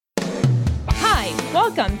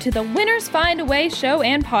Welcome to the Winners Find a Way show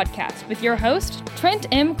and podcast with your host, Trent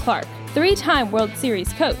M. Clark, 3-time World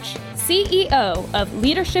Series coach, CEO of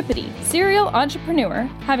Leadershipity, serial entrepreneur,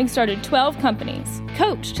 having started 12 companies,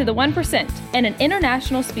 coach to the 1%, and an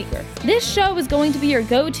international speaker. This show is going to be your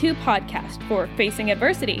go-to podcast for facing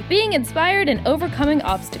adversity, being inspired, and overcoming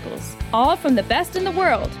obstacles, all from the best in the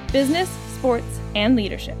world, business, sports, and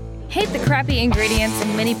leadership. Hate the crappy ingredients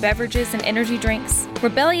in many beverages and energy drinks?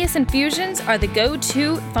 Rebellious Infusions are the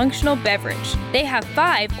go-to functional beverage. They have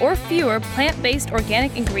 5 or fewer plant-based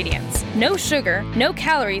organic ingredients, no sugar, no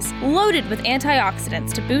calories, loaded with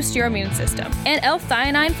antioxidants to boost your immune system, and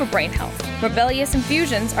L-theanine for brain health. Rebellious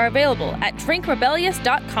Infusions are available at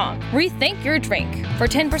drinkrebellious.com. Rethink your drink. For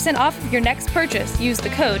 10% off of your next purchase, use the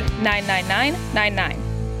code 99999.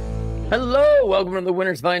 Hello, welcome to the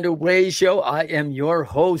Winners Find a Way show. I am your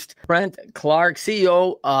host, Trent Clark,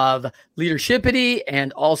 CEO of Leadershipity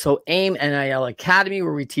and also AIM NIL Academy,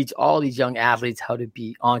 where we teach all these young athletes how to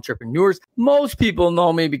be entrepreneurs. Most people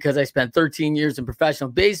know me because I spent 13 years in professional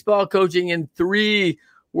baseball coaching in 3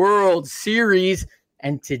 World Series.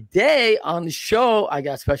 And today on the show, I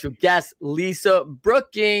got special guest, Lisa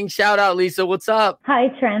Brooking. Shout out, Lisa. What's up? Hi,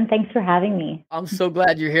 Trent. Thanks for having me. I'm so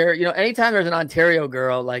glad you're here. You know, anytime there's an Ontario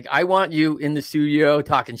girl, like I want you in the studio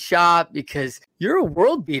talking shop because you're a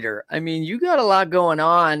world beater. I mean, you got a lot going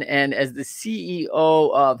on. And as the CEO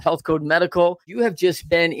of Health Code Medical, you have just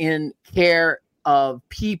been in care of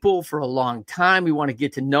people for a long time. We want to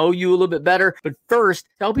get to know you a little bit better. But first,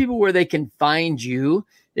 tell people where they can find you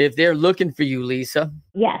if they're looking for you, Lisa.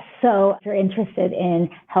 Yes. So if you're interested in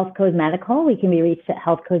Health Code Medical, we can be reached at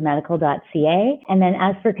healthcodemedical.ca. And then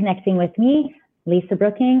as for connecting with me, Lisa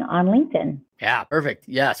Brooking on LinkedIn. Yeah, perfect.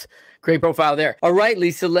 Yes. Great profile there. All right,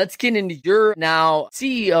 Lisa, let's get into your now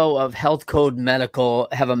CEO of Health Code Medical,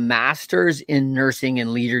 have a master's in nursing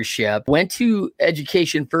and leadership, went to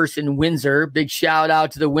education first in Windsor. Big shout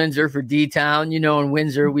out to the Windsor for D-Town. You know, in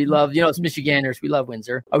Windsor, we love, it's Michiganders. We love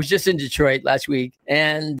Windsor. I was just in Detroit last week.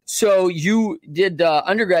 And so you did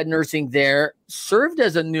undergrad nursing there, served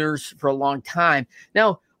as a nurse for a long time.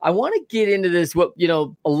 Now, I want to get into this. What,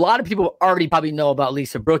 a lot of people already probably know about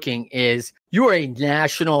Lisa Brooking is you are a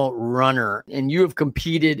national runner and you have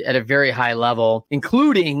competed at a very high level,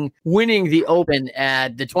 including winning the Open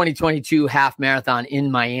at the 2022 half marathon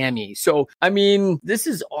in Miami. So, I mean, this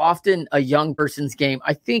is often a young person's game.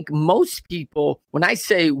 I think most people, when I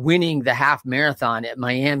say winning the half marathon at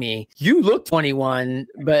Miami, you look 21,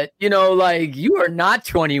 but you are not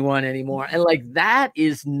 21 anymore. And that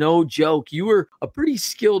is no joke. You were a pretty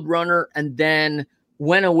skilled runner and then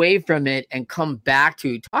went away from it and come back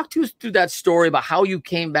to. Talk to us through that story about how you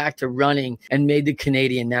came back to running and made the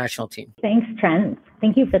Canadian national team. Thanks, Trent.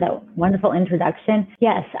 Thank you for that wonderful introduction.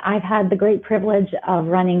 Yes, I've had the great privilege of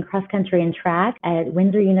running cross country and track at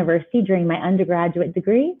Windsor University during my undergraduate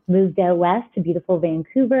degree, moved out west to beautiful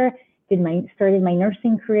Vancouver, started my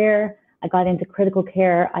nursing career. I got into critical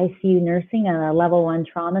care ICU nursing at a level 1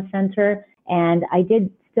 trauma center, and I did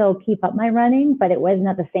still keep up my running, but it wasn't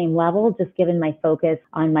at the same level, just given my focus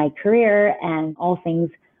on my career and all things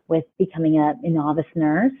with becoming a novice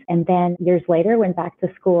nurse. And then years later, went back to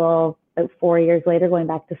school, about 4 years later, going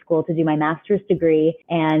back to school to do my master's degree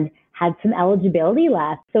and had some eligibility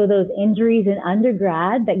left. So those injuries in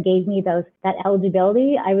undergrad that gave me that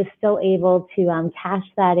eligibility, I was still able to cash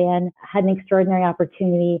that in. Had an extraordinary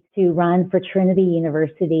opportunity to run for Trinity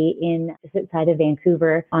University just outside of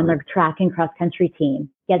Vancouver on the track and cross country team.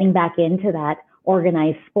 Getting back into that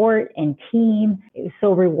organized sport and team, it was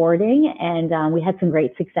so rewarding, and we had some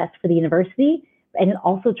great success for the university. And it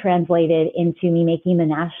also translated into me making the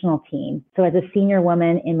national team. So as a senior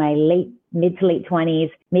woman in my mid to late 20s,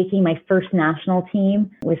 making my first national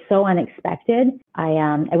team was so unexpected. I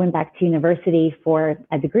went back to university for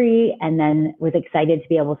a degree and then was excited to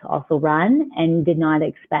be able to also run and did not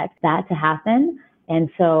expect that to happen. And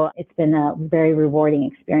so it's been a very rewarding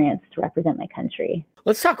experience to represent my country.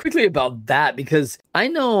 Let's talk quickly about that because I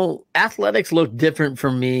know athletics looked different for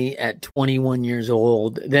me at 21 years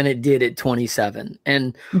old than it did at 27.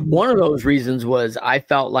 And one of those reasons was I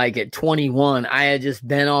felt like at 21, I had just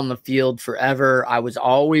been on the field forever. I was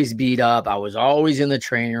always beat up. I was always in the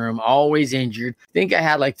training room, always injured. I think I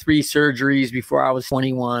had 3 surgeries before I was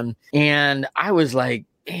 21. And I was like,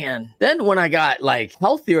 man, then when I got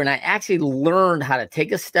healthier and I actually learned how to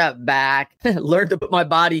take a step back, learned to put my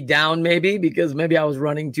body down because maybe I was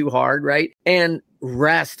running too hard, right? And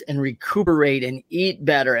rest and recuperate and eat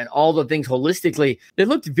better and all the things holistically, it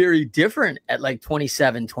looked very different at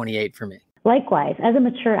 27, 28 for me. Likewise, as a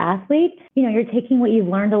mature athlete, you're taking what you've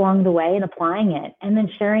learned along the way and applying it, and then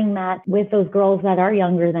sharing that with those girls that are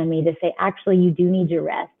younger than me to say, actually, you do need your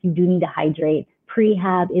rest. You do need to hydrate.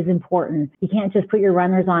 Prehab is important. You can't just put your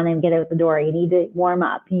runners on and get out the door. You need to warm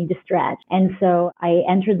up. You need to stretch. And so I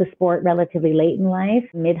entered the sport relatively late in life,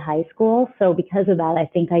 mid-high school. So because of that, I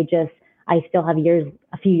think I still have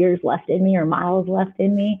a few years left in me, or miles left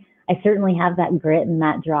in me. I certainly have that grit and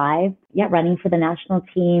that drive. Yeah, running for the national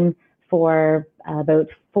team for about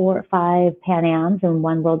 4 or 5 Pan Ams and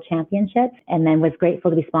 1 World Championship, and then was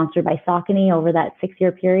grateful to be sponsored by Saucony over that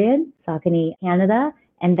 6-year period, Saucony Canada.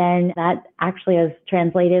 And then that actually has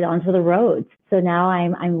translated onto the roads. So now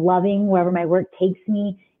I'm loving wherever my work takes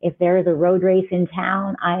me. If there is a road race in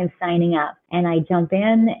town, I am signing up, and I jump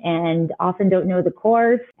in and often don't know the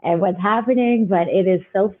course and what's happening, but it is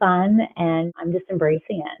so fun and I'm just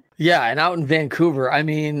embracing it. Yeah. And out in Vancouver, I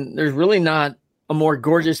mean, there's really not a more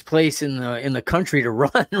gorgeous place in the country to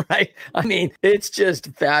run, right? I mean, it's just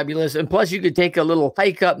fabulous. And plus you could take a little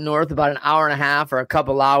hike up north, about an hour and a half or a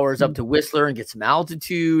couple hours up to Whistler and get some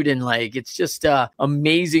altitude. And it's just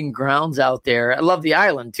amazing grounds out there. I love the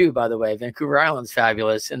island too, by the way. Vancouver Island's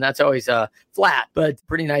fabulous. And that's always flat, but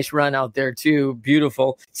pretty nice run out there too.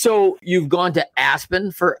 Beautiful. So you've gone to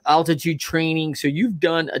Aspen for altitude training. So you've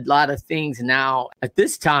done a lot of things now at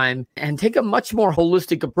this time and take a much more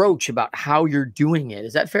holistic approach about how you're doing it.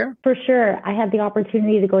 Is that fair? For sure. I had the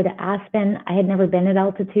opportunity to go to Aspen. I had never been at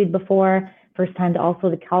altitude before. First time to also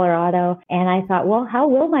to Colorado. And I thought, well, how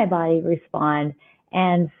will my body respond?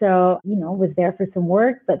 And so, was there for some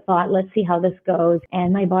work, but thought, let's see how this goes.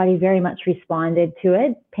 And my body very much responded to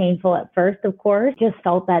it. Painful at first, of course, just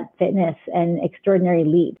felt that fitness and extraordinary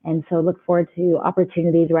leap. And so look forward to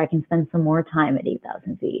opportunities where I can spend some more time at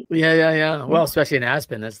 8,000 feet. Yeah. Well, especially in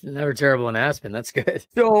Aspen. That's never terrible in Aspen. That's good.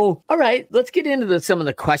 So, all right, let's get into some of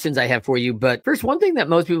the questions I have for you. But first, one thing that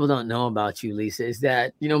most people don't know about you, Lisa, is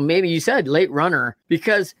that, maybe you said late runner,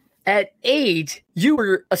 because at 8, you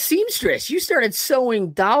were a seamstress. You started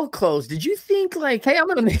sewing doll clothes. Did you think hey, I'm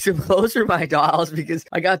going to make some clothes for my dolls because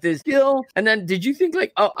I got this skill? And then did you think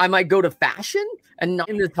I might go to fashion and not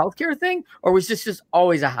in this healthcare thing? Or was this just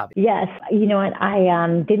always a hobby? Yes. You know what?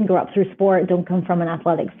 I didn't grow up through sport, don't come from an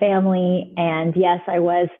athletic family. And yes, I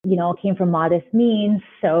was, came from modest means.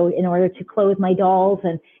 So in order to clothe my dolls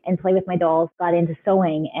and play with my dolls, got into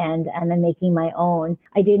sewing and then making my own.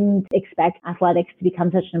 I didn't expect athletics to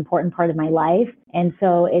become such an important part of my life. And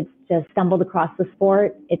so it's just stumbled across the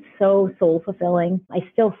sport. It's so soul fulfilling. I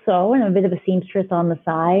still sew and I'm a bit of a seamstress on the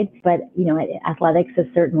side, but athletics is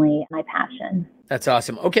certainly my passion. That's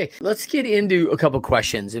awesome. Okay, let's get into a couple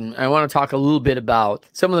questions. And I want to talk a little bit about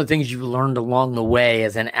some of the things you've learned along the way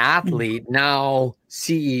as an athlete, now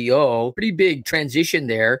CEO. Pretty big transition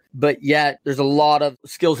there, but yet there's a lot of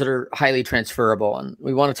skills that are highly transferable. And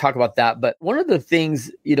we want to talk about that. But one of the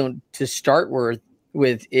things, to start with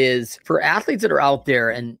is for athletes that are out there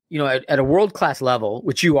and, at a world-class level,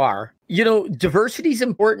 which you are, diversity is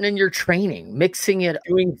important in your training, mixing it,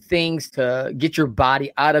 doing things to get your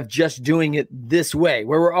body out of just doing it this way,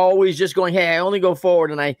 where we're always just going, hey, I only go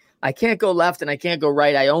forward and I can't go left and I can't go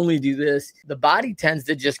right. I only do this. The body tends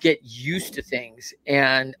to just get used to things.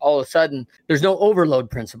 And all of a sudden, there's no overload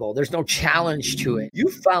principle. There's no challenge to it. You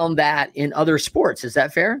found that in other sports. Is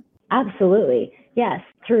that fair? Absolutely. Yes.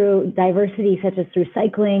 Through diversity, such as through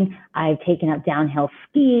cycling, I've taken up downhill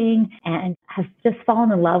skiing and have just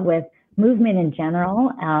fallen in love with movement in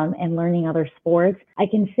general and learning other sports. I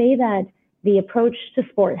can say that the approach to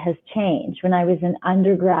sport has changed. When I was an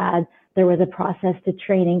undergrad, there was a process to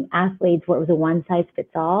training athletes where it was a one size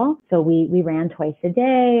fits all. So we ran twice a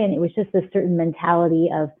day, and it was just a certain mentality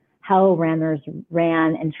of how runners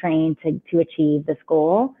ran and trained to achieve this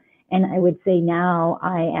goal. And I would say now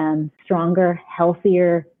I am stronger,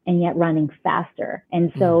 healthier, and yet running faster.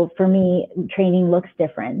 And so for me, training looks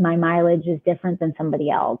different. My mileage is different than somebody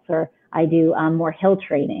else, or I do more hill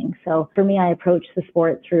training. So for me, I approach the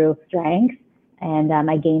sport through strength, and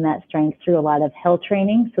I gain that strength through a lot of hill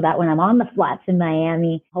training so that when I'm on the flats in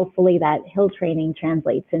Miami, hopefully that hill training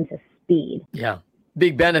translates into speed. Yeah.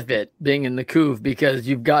 Big benefit being in the Couve because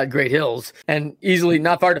you've got great hills and easily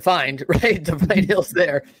not far to find, right? To find hills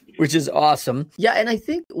there, which is awesome. Yeah. And I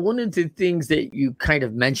think one of the things that you kind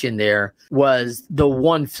of mentioned there was the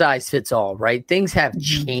one size fits all, right? Things have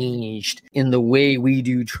changed in the way we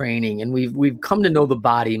do training, and we've come to know the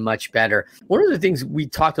body much better. One of the things we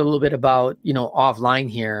talked a little bit about, offline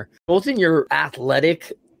here, both in your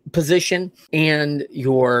athletic position and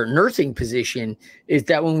your nursing position, is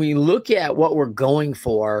that when we look at what we're going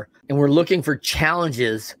for and we're looking for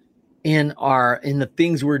challenges in the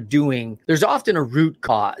things we're doing, there's often a root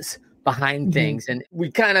cause behind things. And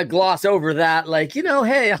we kind of gloss over that, like,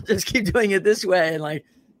 hey, I'll just keep doing it this way. And like,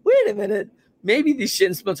 wait a minute, maybe these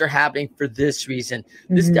shin splints are happening for this reason.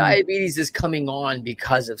 This diabetes is coming on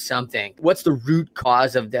because of something. What's the root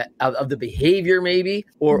cause of that, of the behavior maybe,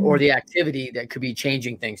 or the activity that could be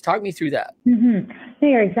changing things? Talk me through that. No,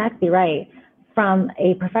 you're exactly right. From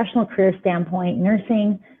a professional career standpoint,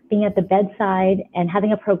 nursing, being at the bedside and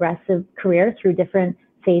having a progressive career through different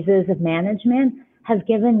phases of management has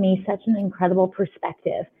given me such an incredible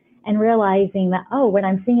perspective, and realizing that, what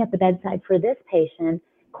I'm seeing at the bedside for this patient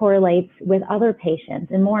correlates with other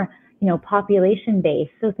patients and more, population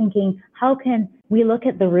based. So thinking, how can we look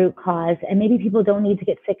at the root cause, and maybe people don't need to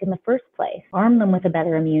get sick in the first place, arm them with a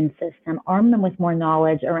better immune system, arm them with more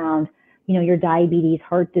knowledge around, your diabetes,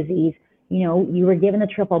 heart disease. You were given a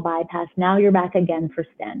triple bypass. Now you're back again for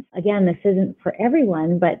stents. Again, this isn't for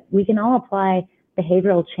everyone, but we can all apply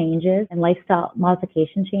behavioral changes and lifestyle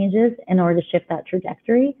modification changes in order to shift that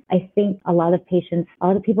trajectory. I think a lot of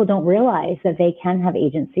people don't realize that they can have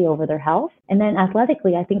agency over their health. And then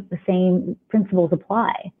athletically, I think the same principles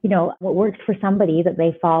apply. What works for somebody that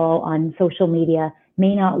they follow on social media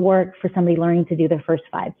may not work for somebody learning to do their first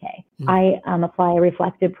 5K. I apply a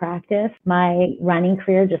reflective practice. My running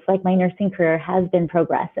career, just like my nursing career, has been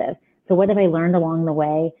progressive. So what have I learned along the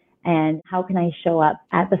way? And how can I show up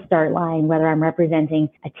at the start line, whether I'm representing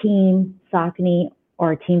a team, Saucony,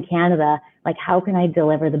 or Team Canada? Like, how can I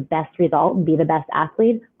deliver the best result and be the best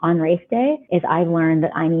athlete on race day? Is I've learned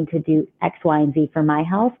that I need to do X, Y, and Z for my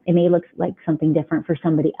health. It may look like something different for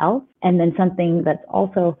somebody else. And then something that's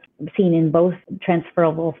also seen in both,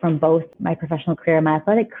 transferable from both my professional career and my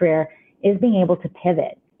athletic career, is being able to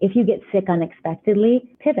pivot. If you get sick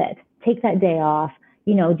unexpectedly, pivot. Take that day off.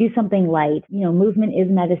 Do something light. Movement is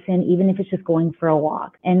medicine, even if it's just going for a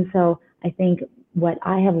walk. And so I think what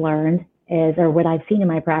I have learned is, or what I've seen in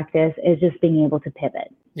my practice, is just being able to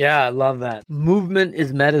pivot. Yeah, I love that. Movement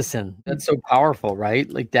is medicine. That's so powerful, right?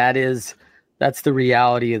 Like that's the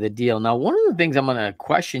reality of the deal. Now, one of the things I'm going to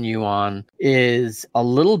question you on is a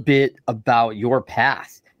little bit about your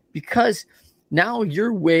path, because now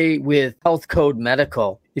your way with Health Code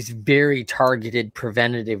Medical is very targeted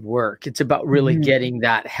preventative work. It's about really getting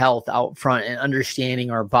that health out front and understanding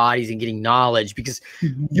our bodies and getting knowledge, because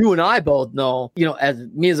you and I both know,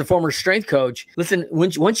 as a former strength coach, listen,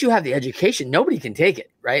 once you have the education, nobody can take it,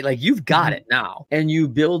 right? Like, you've got it now, and you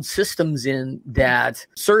build systems in that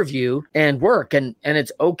serve you and work. And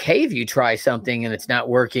it's okay if you try something and it's not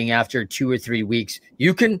working after 2 or 3 weeks.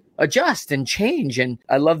 You can adjust and change. And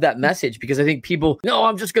I love that message, because I think people, no,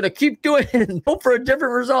 I'm just going to keep doing it and hope for a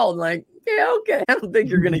different result. Like, yeah, okay, I don't think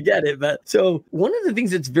you're going to get it. But so one of the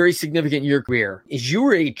things that's very significant in your career is you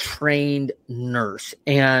were a trained nurse.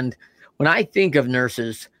 And when I think of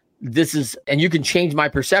nurses, this is, and you can change my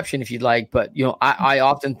perception if you'd like, but I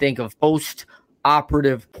often think of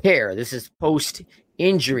post-operative care. This is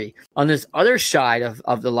post-injury. On this other side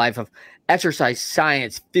of the life of exercise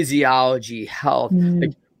science, physiology, health,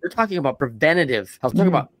 like, we're talking about preventative health, talking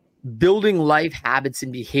about building life habits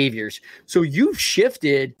and behaviors. So you've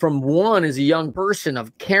shifted from one as a young person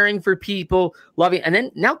of caring for people, loving, and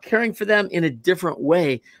then now caring for them in a different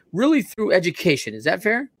way, really through education. Is that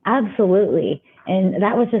fair? Absolutely. And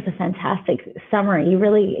that was just a fantastic summary. You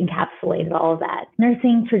really encapsulated all of that.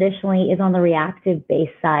 Nursing traditionally is on the reactive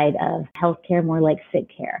based side of healthcare, more like sick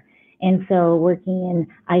care. And so working in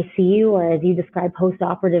ICU, or as you described,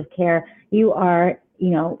 post-operative care, you are,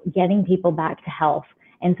 getting people back to health,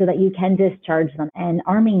 and so that you can discharge them and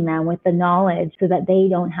arming them with the knowledge so that they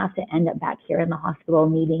don't have to end up back here in the hospital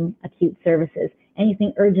needing acute services.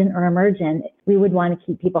 Anything urgent or emergent, we would want to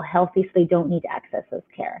keep people healthy so they don't need to access those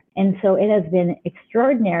care. And so it has been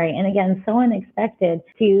extraordinary, and again, so unexpected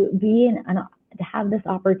to have this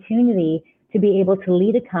opportunity to be able to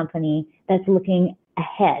lead a company that's looking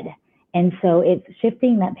ahead. And so it's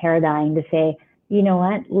shifting that paradigm to say, you know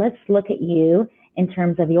what, let's look at you in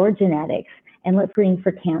terms of your genetics, and let's screen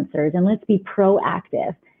for cancers, and let's be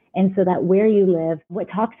proactive. And so that where you live, what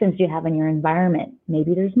toxins do you have in your environment?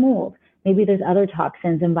 Maybe there's mold. Maybe there's other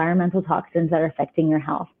toxins, environmental toxins that are affecting your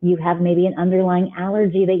health. You have maybe an underlying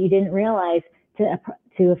allergy that you didn't realize to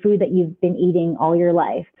a food that you've been eating all your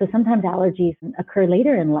life. So sometimes allergies occur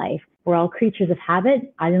later in life. We're all creatures of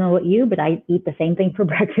habit. I don't know about you, but I eat the same thing for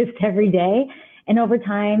breakfast every day. And over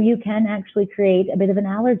time, you can actually create a bit of an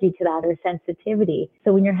allergy to that, or sensitivity.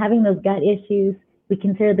 So when you're having those gut issues, we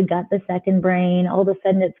consider the gut the second brain. All of a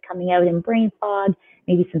sudden, it's coming out in brain fog,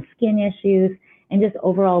 maybe some skin issues, and just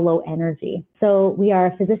overall low energy. So we are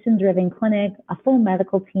a physician-driven clinic, a full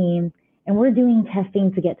medical team, and we're doing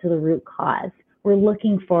testing to get to the root cause. We're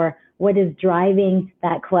looking for What is driving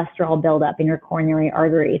that cholesterol buildup in your coronary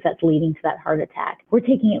arteries that's leading to that heart attack? We're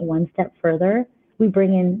taking it one step further. We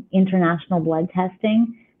bring in international blood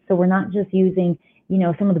testing. So we're not just using,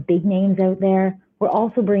 some of the big names out there. We're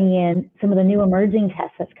also bringing in some of the new emerging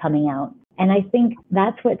tests that's coming out. And I think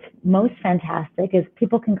that's what's most fantastic is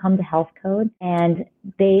people can come to Health Code and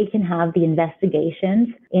they can have the investigations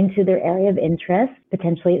into their area of interest.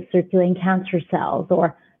 Potentially it's circulating cancer cells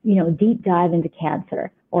or, deep dive into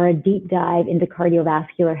cancer or a deep dive into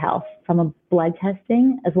cardiovascular health from a blood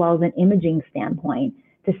testing as well as an imaging standpoint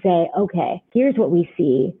to say, okay, here's what we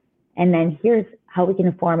see. And then here's how we can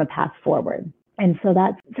inform a path forward. And so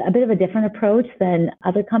that's a bit of a different approach than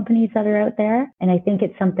other companies that are out there. And I think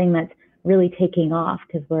it's something that's really taking off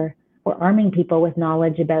because we're arming people with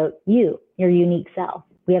knowledge about your unique self.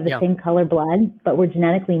 We have the same color blood, but we're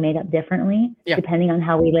genetically made up differently depending on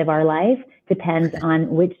how we live our life, depends on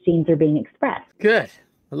which genes are being expressed. Good.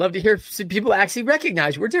 I love to hear people actually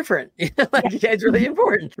recognize we're different. It's really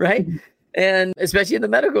important, right? And especially in the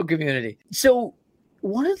medical community. So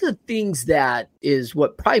one of the things that is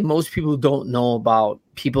what probably most people don't know about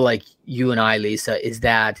people like you and I, Lisa, is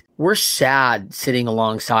that we're sad sitting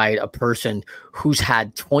alongside a person who's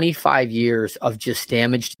had 25 years of just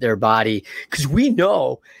damage to their body. Because we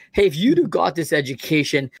know, hey, if you'd have got this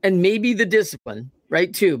education and maybe the discipline,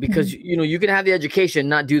 right, too, because, you can have the education,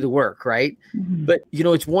 not do the work, right? But,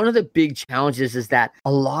 it's one of the big challenges is that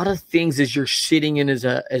a lot of things as you're sitting in as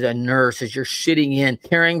a nurse, as you're sitting in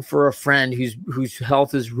caring for a friend whose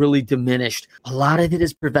health is really diminished, a lot of it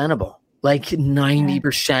is preventable. Like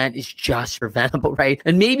 90% is just preventable, right?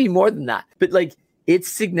 And maybe more than that. But it's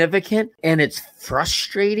significant and it's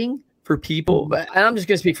frustrating for people. And I'm just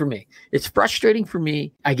going to speak for me. It's frustrating for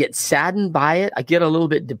me. I get saddened by it. I get a little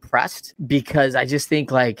bit depressed because I just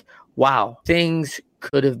think wow, things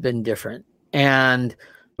could have been different. And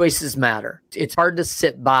choices matter. It's hard to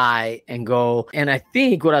sit by and go. And I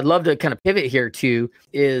think what I'd love to kind of pivot here to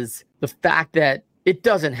is the fact that it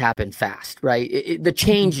doesn't happen fast, right? The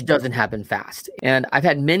change doesn't happen fast. And I've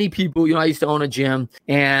had many people, I used to own a gym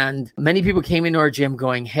and many people came into our gym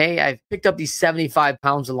going, hey, I've picked up these 75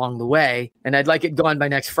 pounds along the way and I'd like it gone by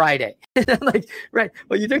next Friday. And I'm like, right,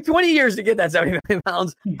 well, you took 20 years to get that 75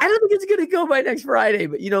 pounds. I don't think it's going to go by next Friday,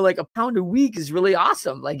 but a pound a week is really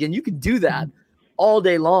awesome. And you can do that all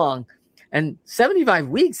day long. And 75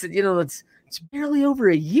 weeks, it's barely over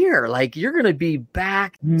a year. You're going to be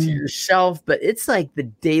back to yourself, but it's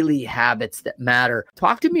the daily habits that matter.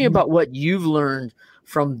 Talk to me about what you've learned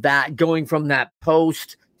from that, going from that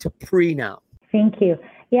post to pre now. Thank you.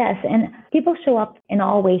 Yes. And people show up in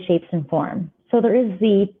all ways, shapes, and form. So there is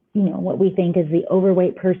the, what we think is the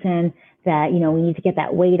overweight person that, we need to get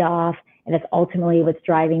that weight off. And that's ultimately what's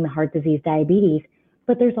driving the heart disease, diabetes.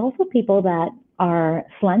 But there's also people that are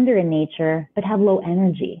slender in nature, but have low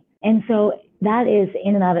energy. And so that is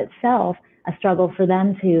in and of itself a struggle for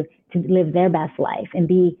them to live their best life and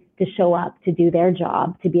to show up, to do their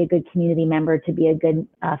job, to be a good community member, to be a good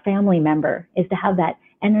family member, is to have that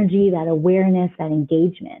energy, that awareness, that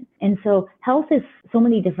engagement. And so health is so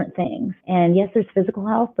many different things. And yes, there's physical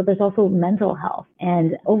health, but there's also mental health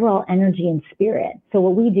and overall energy and spirit. So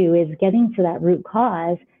what we do is getting to that root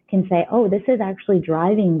cause can say, oh, this is actually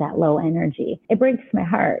driving that low energy. It breaks my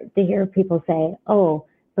heart to hear people say, oh,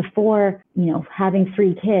 before, having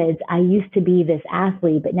 3 kids, I used to be this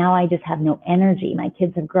athlete, but now I just have no energy. My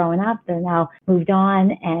kids have grown up. They're now moved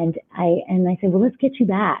on. And I said, well, let's get you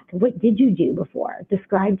back. What did you do before?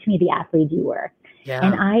 Describe to me the athlete you were. Yeah.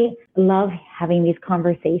 And I love having these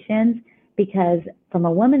conversations because from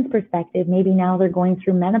a woman's perspective, maybe now they're going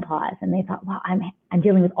through menopause and they thought, wow, I'm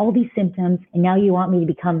dealing with all these symptoms. And now you want me to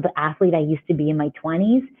become the athlete I used to be in my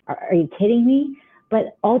 20s? Are you kidding me?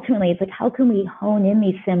 But ultimately, it's how can we hone in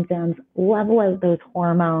these symptoms, level out those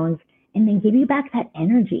hormones, and then give you back that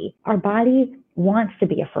energy? Our body wants to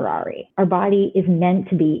be a Ferrari. Our body is meant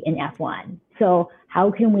to be an F1. So how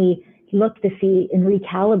can we look to see and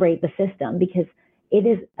recalibrate the system? Because it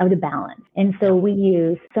is out of balance. And so we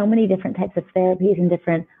use so many different types of therapies and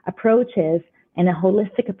different approaches and a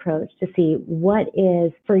holistic approach to see what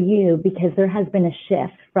is for you, because there has been a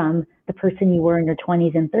shift from the person you were in your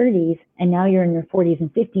 20s and 30s, and now you're in your 40s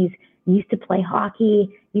and 50s. You used to play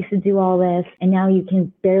hockey, used to do all this, and now you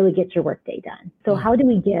can barely get your workday done. So how do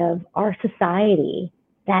we give our society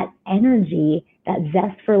that energy, that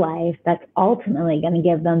zest for life, that's ultimately going to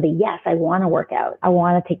give them the, yes, I want to work out. I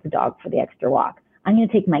want to take the dog for the extra walk. I'm going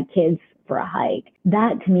to take my kids for a hike.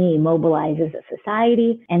 That to me mobilizes a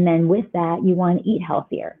society. And then with that, you want to eat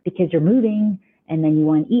healthier because you're moving and then you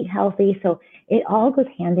want to eat healthy. So it all goes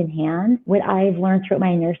hand in hand. What I've learned throughout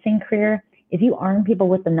my nursing career if you arm people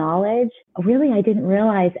with the knowledge, really, I didn't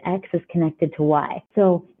realize X is connected to Y.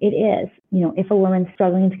 So it is, if a woman's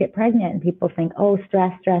struggling to get pregnant and people think, oh,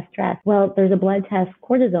 stress, stress, stress. Well, there's a blood test,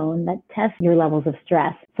 cortisone, that tests your levels of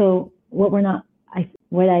stress. So what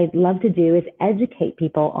I'd love to do is educate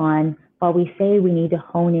people on, while we say we need to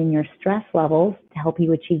hone in your stress levels to help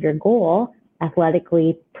you achieve your goal,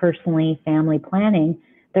 athletically, personally, family planning,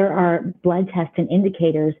 there are blood tests and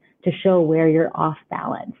indicators to show where you're off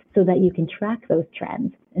balance so that you can track those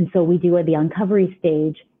trends. And so we do the uncovery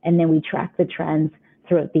stage, and then we track the trends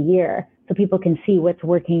throughout the year so people can see what's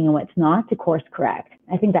working and what's not to course correct.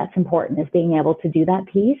 I think that's important, is being able to do that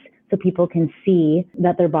piece so people can see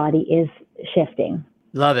that their body is shifting.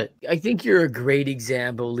 Love it. I think you're a great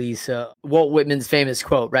example, Lisa. Walt Whitman's famous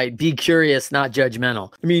quote, right? Be curious, not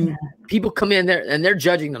judgmental. I mean, people come in there and they're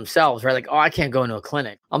judging themselves, right? Like, oh, I can't go into a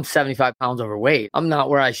clinic. I'm 75 pounds overweight. I'm not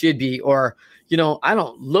where I should be. Or, I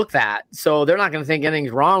don't look that. So they're not going to think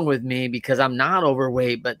anything's wrong with me because I'm not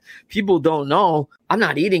overweight. But people don't know I'm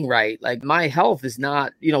not eating right. Like, my health is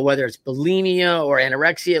not, whether it's bulimia or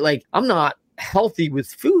anorexia, like I'm not healthy with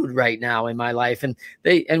food right now in my life. And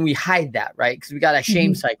we hide that, right? Because we got a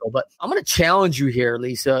shame cycle. But I'm going to challenge you here,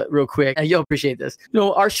 Lisa, real quick. And you'll appreciate this.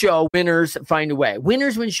 Our show, Winners Find a Way.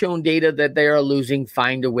 Winners, when shown data that they are losing,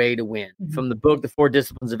 find a way to win. From the book, The 4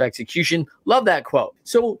 Disciplines of Execution. Love that quote.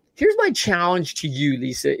 So here's my challenge to you,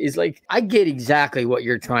 Lisa, is like, I get exactly what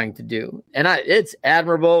you're trying to do. And it's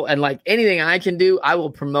admirable. And like anything I can do, I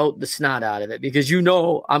will promote the snot out of it because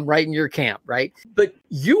I'm right in your camp, right? But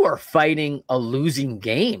you are fighting a losing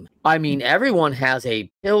game. I mean, everyone has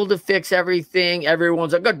a pill to fix everything.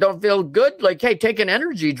 Everyone's like, don't feel good. Like, hey, take an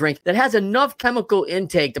energy drink that has enough chemical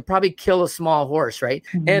intake to probably kill a small horse, right?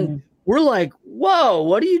 And we're like, whoa,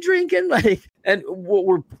 what are you drinking? And what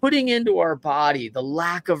we're putting into our body, the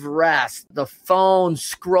lack of rest, the phone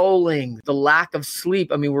scrolling, the lack of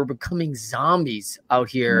sleep. I mean, we're becoming zombies out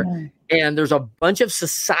here. And there's a bunch of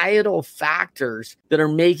societal factors that are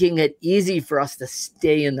making it easy for us to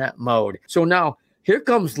stay in that mode. So now here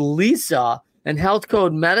comes Lisa and Health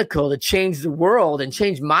Code Medical to change the world and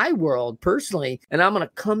change my world personally. And I'm going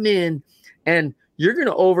to come in and you're going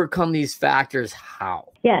to overcome these factors. How?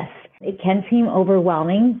 Yes. It can seem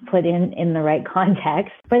overwhelming put in the right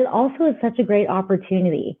context, but it also is such a great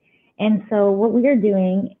opportunity. And so what we are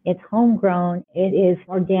doing, it's homegrown. It is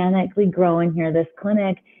organically grown here, this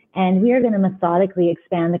clinic, and we are going to methodically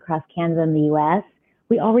expand across Canada and the U.S.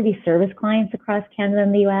 We already service clients across Canada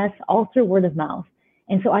and the U.S., all through word of mouth.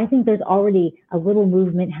 And so I think there's already a little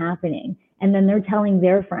movement happening, and then they're telling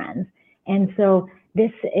their friends. And so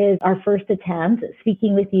this is our first attempt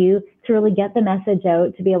speaking with you to really get the message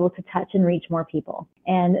out, to be able to touch and reach more people.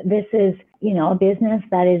 And this is, a business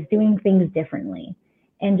that is doing things differently.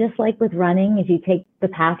 And just like with running, if you take the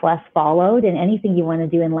path less followed and anything you want to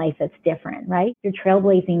do in life that's different, right? You're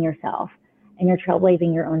trailblazing yourself and you're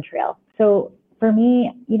trailblazing your own trail. So for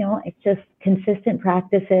me, it's just consistent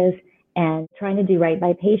practices and trying to do right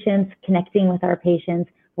by patients, connecting with our patients.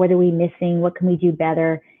 What are we missing? What can we do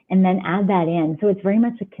better? And then add that in. So it's very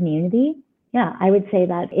much a community. Yeah, I would say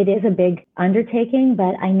that it is a big undertaking,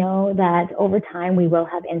 but I know that over time we will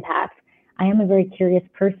have impact. I am a very curious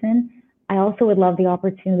person. I also would love the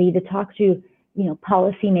opportunity to talk to,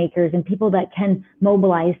 policymakers and people that can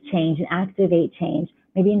mobilize change and activate change.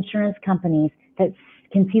 Maybe insurance companies that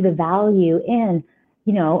can see the value in,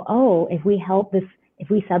 if we help this, if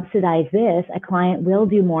we subsidize this, a client will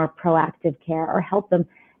do more proactive care or help them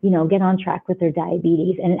get on track with their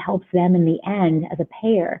diabetes, and it helps them in the end as a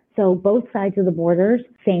payer. So both sides of the borders,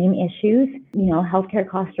 same issues. Healthcare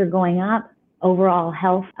costs are going up. Overall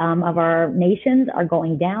health of our nations are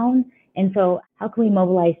going down. And so how can we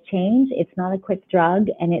mobilize change? It's not a quick drug,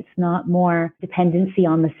 and it's not more dependency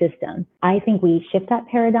on the system. I think we shift that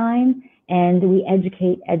paradigm and we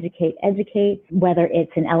educate, whether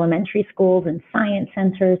it's in elementary schools and science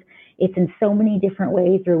centers. It's in so many different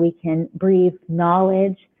ways where we can breathe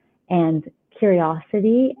knowledge and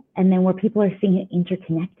curiosity, and then where people are seeing it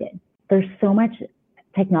interconnected. There's so much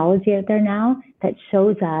technology out there now that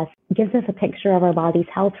gives us a picture of our body's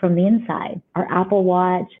health from the inside. Our Apple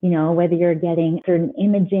Watch, whether you're getting certain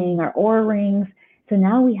imaging or Oura rings. So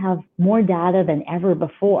now we have more data than ever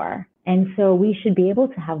before. And so we should be able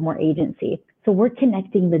to have more agency. So we're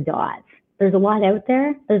connecting the dots. There's a lot out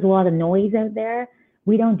there. There's a lot of noise out there.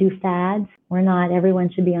 We don't do fads. Everyone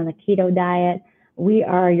should be on a keto diet. We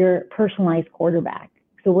are your personalized quarterback.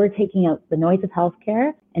 So we're taking out the noise of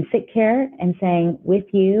healthcare and sick care and saying, with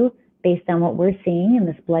you, based on what we're seeing in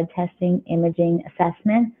this blood testing, imaging,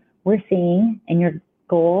 assessment, we're seeing in your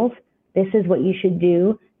goals, this is what you should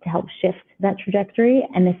do to help shift that trajectory.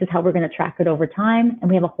 And this is how we're going to track it over time. And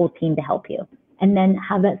we have a whole team to help you. And then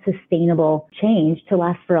have that sustainable change to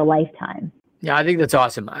last for a lifetime. Yeah, I think that's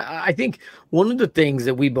awesome. I think one of the things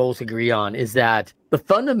that we both agree on is that the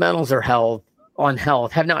fundamentals of health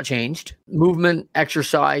have not changed. Movement,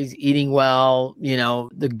 exercise, eating well,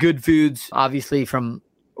 the good foods, obviously from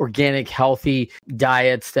organic, healthy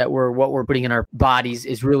diets what we're putting in our bodies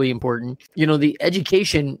is really important. The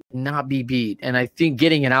education not be beat. And I think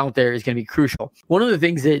getting it out there is going to be crucial. One of the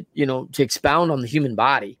things that, to expound on the human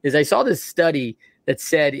body is I saw this study that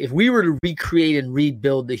said if we were to recreate and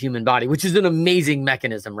rebuild the human body, which is an amazing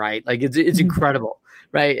mechanism, right? Like it's incredible,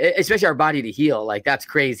 right? Especially our body to heal. Like that's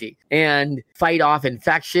crazy. And fight off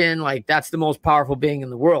infection. Like that's the most powerful being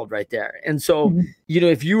in the world right there. And so,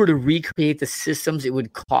 if you were to recreate the systems, it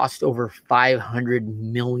would cost over $500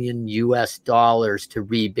 million to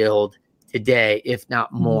rebuild today, if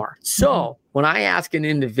not more. So when I ask an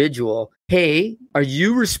individual, hey, are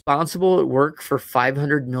you responsible at work for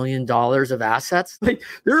 $500 million of assets? Like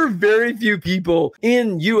there are very few people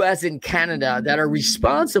in US and Canada that are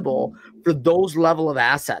responsible for those level of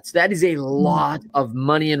assets. That is a lot of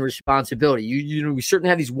money and responsibility. We certainly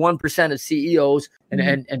have these 1% of CEOs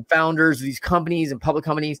and founders of these companies and public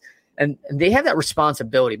companies, and they have that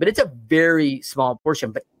responsibility, but it's a very small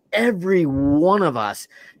portion. But every one of us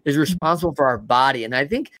is responsible for our body. And I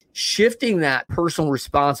think shifting that personal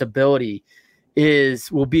responsibility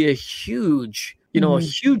will be a huge, a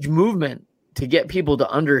huge movement to get people to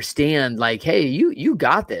understand like, hey, you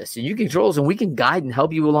got this and you control this and we can guide and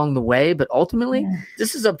help you along the way. But ultimately,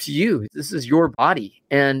 this is up to you. This is your body.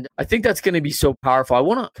 And I think that's going to be so powerful. I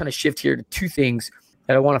want to kind of shift here to two things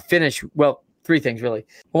that I want to finish. Well, three things really.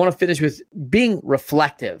 I want to finish with being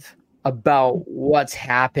reflective about what's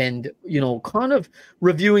happened, kind of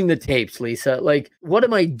reviewing the tapes, Lisa. Like, what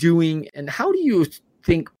am I doing? And how do you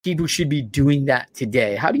think people should be doing that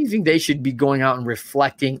today? How do you think they should be going out and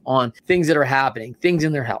reflecting on things that are happening, things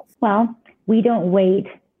in their health? Well, we don't wait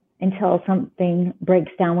until something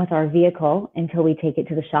breaks down with our vehicle until we take it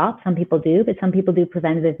to the shop. Some people do, but some people do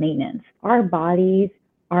preventative maintenance. Our bodies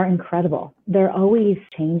are incredible. They're always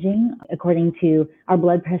changing according to our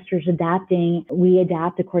blood pressures adapting. We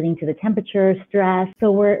adapt according to the temperature, stress.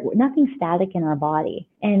 So we're nothing static in our body.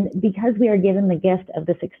 And because we are given the gift of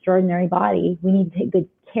this extraordinary body, we need to take good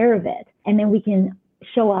care of it. And then we can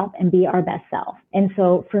show up and be our best self. And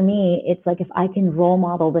so for me, it's like if I can role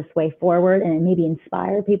model this way forward and maybe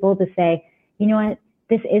inspire people to say, you know what?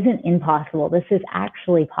 This isn't impossible. This is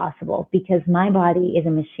actually possible because my body is a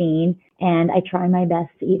machine and I try my best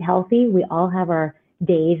to eat healthy. We all have our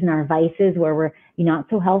days and our vices where we're not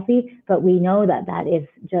so healthy, but we know that that is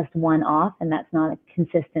just one off and that's not a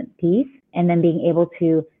consistent piece. And then being able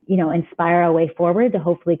to, inspire our way forward to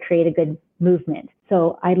hopefully create a good movement.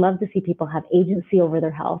 So I'd love to see people have agency over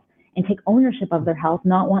their health and take ownership of their health,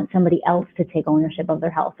 not want somebody else to take ownership of their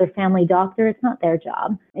health. Their family doctor, it's not their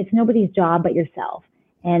job. It's nobody's job but yourself.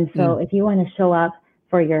 And so if you want to show up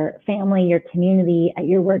for your family, your community, at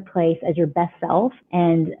your workplace as your best self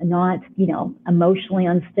and not, emotionally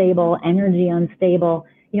unstable, energy unstable,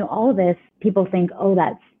 all of this, people think, oh,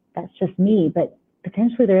 that's just me. But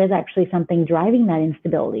potentially there is actually something driving that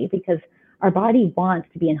instability because our body wants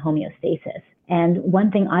to be in homeostasis. And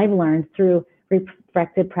one thing I've learned through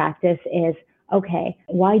reflective practice is, okay,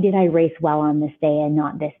 why did I race well on this day and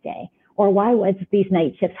not this day? Or why was these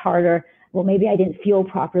night shifts harder? Well, maybe I didn't fuel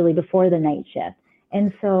properly before the night shift.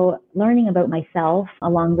 And so learning about myself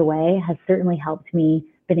along the way has certainly helped me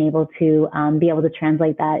been able to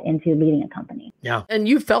translate that into leading a company. Yeah. And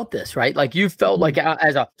you felt this, right? Like you felt like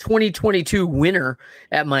as a 2022 winner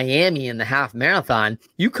at Miami in the half marathon,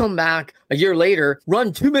 you come back a year later,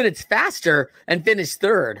 run 2 minutes faster and finish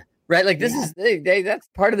third. Right. Like this is that's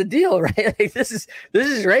part of the deal, right? Like this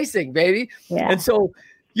is racing, baby. Yeah. And so,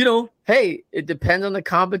 hey, it depends on the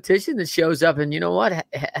competition that shows up. And you know what?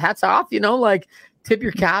 Hats off, like tip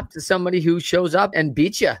your cap to somebody who shows up and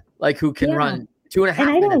beats you, like who can run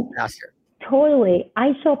 2.5 minutes faster. Totally.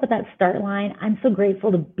 I show up at that start line. I'm so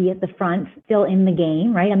grateful to be at the front, still in the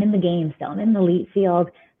game, right? I'm in the game still. I'm in the elite field,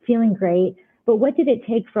 feeling great. But what did it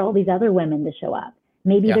take for all these other women to show up?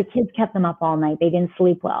 Maybe their kids kept them up all night. They didn't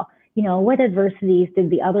sleep well. What adversities did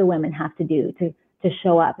the other women have to do to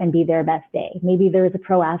show up and be their best day? Maybe there's a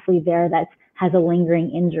pro athlete there that has a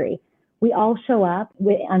lingering injury. We all show up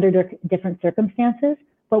under different circumstances,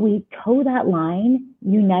 but we toe that line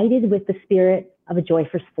united with the spirit of a joy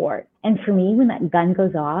for sport. And for me, when that gun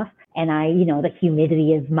goes off and the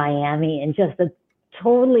humidity is Miami and just a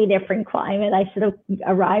totally different climate, I should have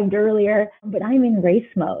arrived earlier, but I'm in race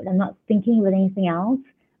mode. I'm not thinking about anything else.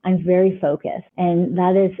 I'm very focused, and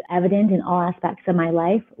that is evident in all aspects of my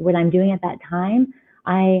life. What I'm doing at that time,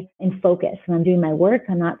 I am focused. When I'm doing my work,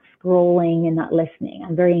 I'm not scrolling and not listening.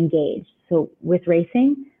 I'm very engaged. So with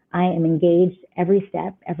racing, I am engaged every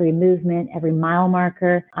step, every movement, every mile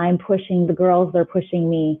marker. I'm pushing the girls, they're pushing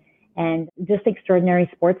me, and just extraordinary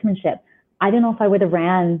sportsmanship. I don't know if I would have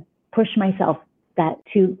pushed myself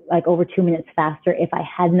over 2 minutes faster if I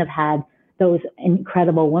hadn't have had those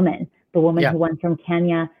incredible women. The woman who won from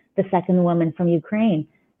Kenya, the second woman from Ukraine.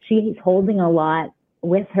 She's holding a lot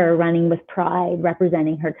with her, running with pride,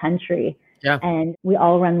 representing her country. Yeah. And we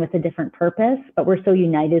all run with a different purpose, but we're so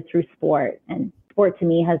united through sport. And sport to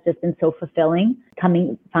me has just been so fulfilling,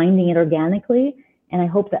 finding it organically. And I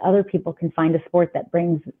hope that other people can find a sport that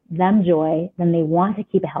brings them joy, then they want to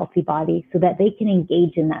keep a healthy body so that they can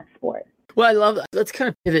engage in that sport. Well, I love that. Let's kind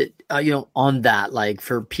of pivot, on that, like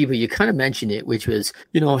for people, you kind of mentioned it, which was,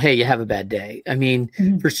 hey, you have a bad day. I mean,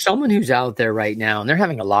 for someone who's out there right now and they're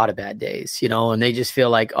having a lot of bad days, and they just feel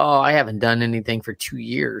like, oh, I haven't done anything for 2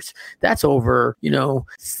 years. That's over,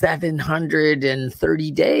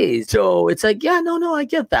 730 days. So it's like, yeah, no, I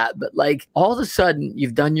get that. But like all of a sudden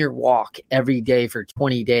you've done your walk every day for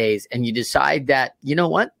 20 days and you decide that, you know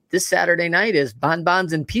what? This Saturday night is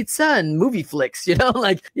bonbons and pizza and movie flicks,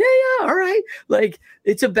 like, yeah, all right. Like,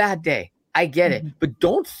 it's a bad day. I get it. But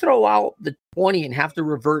don't throw out the 20 and have to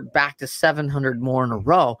revert back to 700 more in a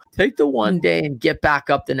row. Take the one day and get back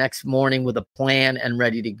up the next morning with a plan and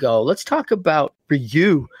ready to go. Let's talk about, for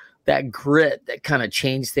you, that grit that kind of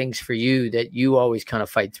changed things for you that you always kind of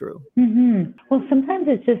fight through. Well, sometimes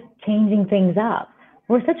it's just changing things up.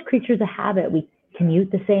 We're such creatures of habit. We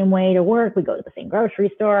commute the same way to work. We go to the same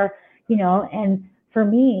grocery store, and for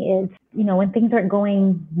me, it's, when things aren't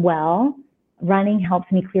going well, running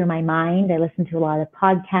helps me clear my mind. I listen to a lot of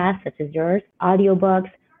podcasts such as yours,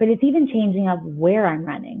 audiobooks, but it's even changing up where I'm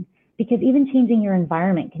running, because even changing your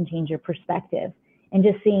environment can change your perspective, and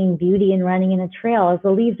just seeing beauty in running in a trail as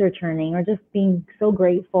the leaves are turning, or just being so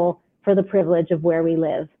grateful for the privilege of where we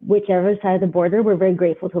live. Whichever side of the border, we're very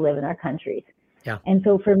grateful to live in our countries. Yeah. And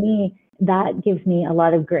so for me, that gives me a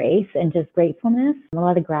lot of grace and just gratefulness, a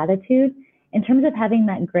lot of gratitude. In terms of having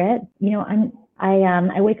that grit,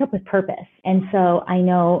 I wake up with purpose. And so I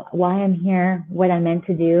know why I'm here, what I'm meant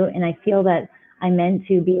to do. And I feel that I'm meant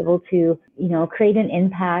to be able to, create an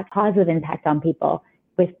impact, positive impact on people.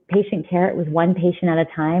 With patient care, it was one patient at a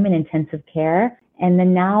time in intensive care. And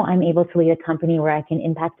then now I'm able to lead a company where I can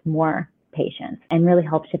impact more patients and really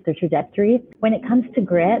help shift their trajectory. When it comes to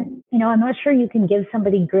grit, I'm not sure you can give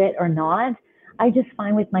somebody grit or not. I just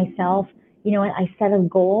find with myself, I set a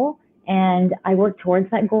goal and I work towards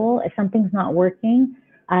that goal. If something's not working,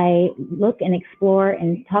 I look and explore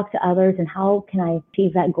and talk to others and how can I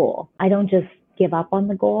achieve that goal? I don't just give up on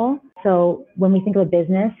the goal. So when we think of a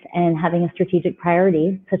business and having a strategic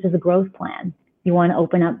priority, such as a growth plan, you want to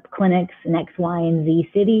open up clinics in X, Y, and Z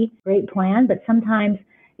city, great plan, but sometimes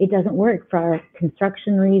it doesn't work for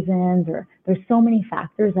construction reasons, or there's so many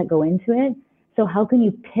factors that go into it. So how can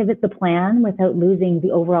you pivot the plan without losing the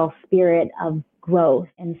overall spirit of growth?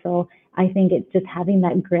 And so I think it's just having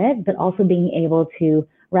that grit, but also being able to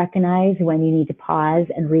recognize when you need to pause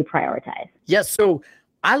and reprioritize. Yes. So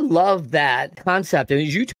I love that concept. And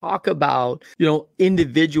as you talk about,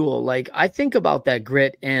 individual, like I think about that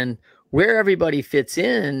grit and where everybody fits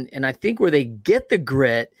in. And I think where they get the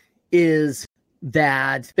grit is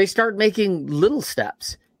that they start making little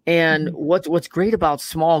steps. And what's great about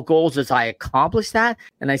small goals is I accomplish that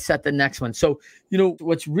and I set the next one. So,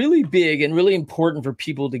 what's really big and really important for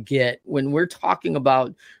people to get when we're talking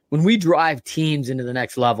about when we drive teams into the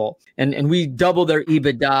next level and we double their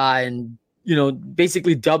EBITDA and,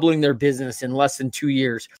 basically doubling their business in less than 2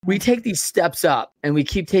 years, we take these steps up and we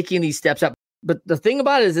keep taking these steps up. But the thing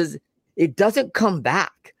about it is it doesn't come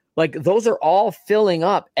back. Like those are all filling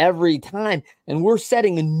up every time. And we're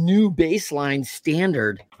setting a new baseline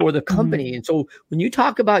standard for the company. And so when you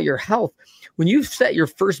talk about your health, when you set your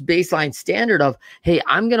first baseline standard of, hey,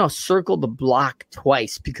 I'm going to circle the block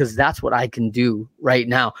twice because that's what I can do right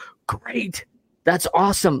now. Great. That's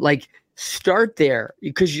awesome. Like start there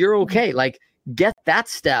because you're okay. Like get that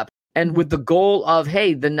step. And with the goal of,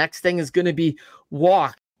 hey, the next thing is going to be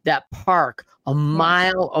walk that park a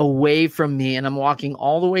mile away from me, and I'm walking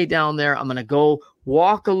all the way down there. I'm going to go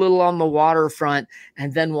walk a little on the waterfront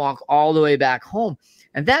and then walk all the way back home.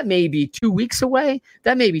 And that may be 2 weeks away.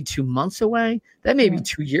 That may be 2 months away. That may be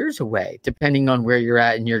 2 years away, depending on where you're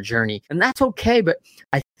at in your journey. And that's okay. But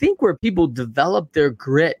I think where people develop their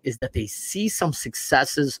grit is that they see some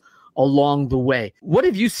successes along the way. What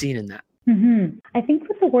have you seen in that? I think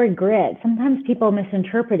with the word grit, sometimes people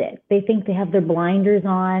misinterpret it. They think they have their blinders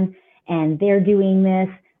on and they're doing this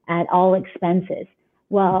at all expenses.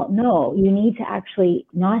 Well, no, you need to actually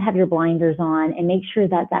not have your blinders on and make sure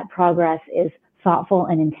that that progress is thoughtful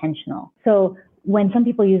and intentional. So when some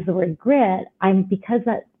people use the word grit, because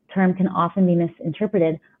that term can often be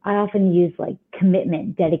misinterpreted, I often use like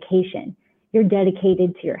commitment, dedication. You're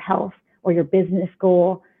dedicated to your health or your business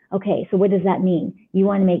goal. Okay, so what does that mean? You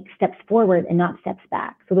want to make steps forward and not steps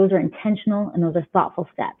back. So those are intentional and those are thoughtful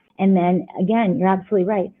steps. And then again, you're absolutely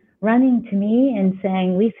right. Running to me and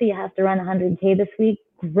saying, Lisa, you have to run 100K this week.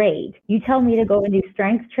 Great. You tell me to go and do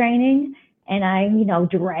strength training and I'm,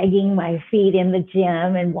 dragging my feet in the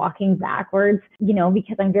gym and walking backwards,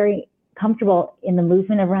 because I'm very comfortable in the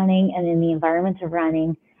movement of running and in the environment of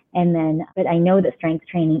running. But I know that strength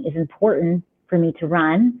training is important for me to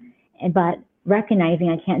run, but recognizing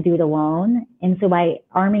I can't do it alone. And so by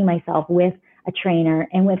arming myself with a trainer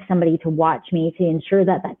and with somebody to watch me to ensure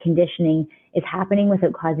that that conditioning is happening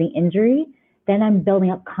without causing injury, then I'm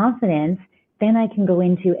building up confidence. Then I can go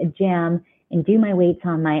into a gym and do my weights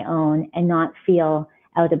on my own and not feel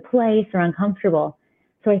out of place or uncomfortable.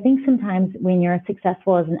 So I think sometimes when you're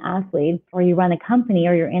successful as an athlete or you run a company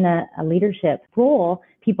or you're in a leadership role,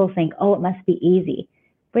 people think, oh, it must be easy.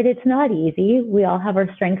 But it's not easy. We all have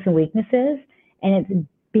our strengths and weaknesses. And it's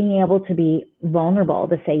being able to be vulnerable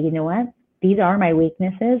to say, you know what, these are my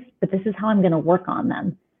weaknesses, but this is how I'm going to work on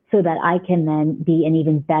them so that I can then be an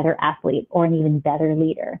even better athlete or an even better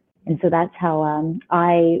leader. And so that's how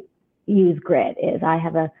I use grit is I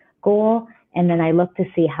have a goal and then I look to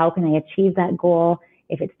see how can I achieve that goal.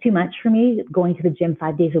 If it's too much for me, going to the gym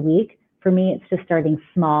 5 days a week, for me, it's just starting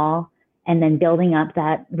small and then building up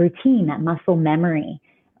that routine, that muscle memory.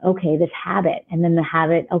 Okay, this habit, and then the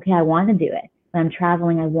habit, okay, I want to do it. When I'm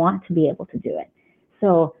traveling, I want to be able to do it.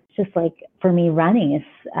 So it's just like for me, running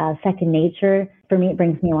is second nature. For me, it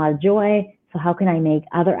brings me a lot of joy. So how can I make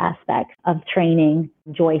other aspects of training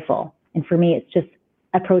joyful? And for me, it's just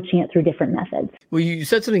approaching it through different methods. Well, you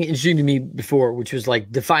said something interesting to me before, which was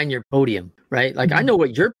like define your podium, right? Like I know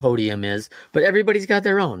what your podium is, but everybody's got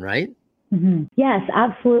their own, right? Yes,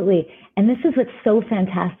 absolutely. And this is what's so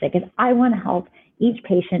fantastic is I want to help each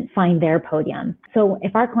patient find their podium. So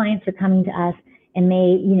if our clients are coming to us and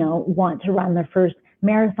they, want to run their first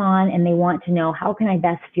marathon and they want to know how can I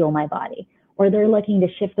best fuel my body, or they're looking to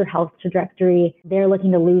shift their health trajectory, they're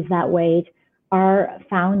looking to lose that weight. Our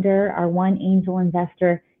founder, our one angel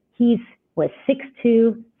investor, he was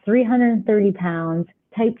 6'2", 330 pounds,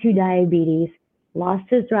 type 2 diabetes, lost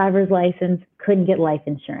his driver's license, couldn't get life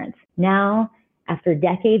insurance. Now, after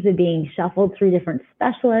decades of being shuffled through different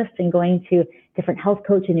specialists and going to different health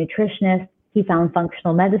coach and nutritionist, he found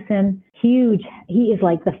functional medicine. Huge. He is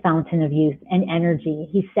like the fountain of youth and energy.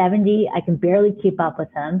 He's 70. I can barely keep up with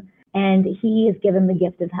him. And he is given the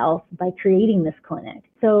gift of health by creating this clinic.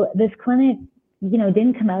 So this clinic,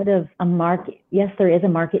 didn't come out of a market. Yes, there is a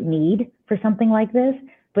market need for something like this,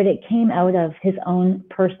 but it came out of his own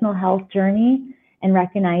personal health journey and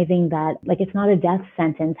recognizing that it's not a death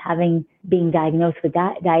sentence being diagnosed with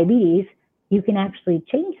diabetes. You can actually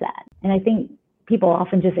change that. And I think people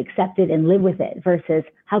often just accept it and live with it versus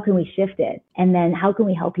how can we shift it? And then how can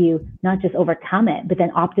we help you not just overcome it, but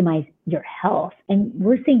then optimize your health? And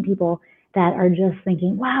we're seeing people that are just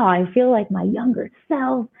thinking, wow, I feel like my younger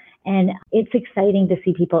self. And it's exciting to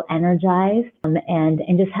see people energized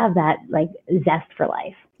and just have that zest for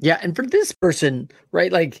life. Yeah. And for this person,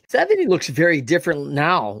 right, 70 looks very different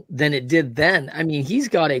now than it did then. I mean, he's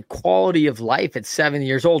got a quality of life at 70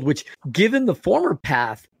 years old, which given the former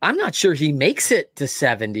path, I'm not sure he makes it to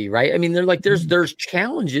 70, right? I mean, there's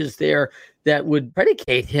challenges there that would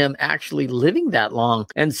predicate him actually living that long.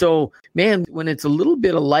 And so, man, when it's a little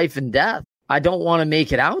bit of life and death, I don't want to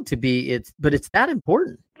make it out to be, but it's that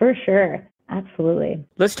important. For sure. Absolutely.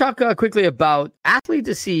 Let's talk quickly about athlete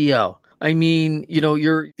to CEO. I mean,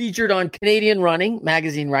 you're featured on Canadian Running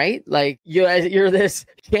magazine, right? You're this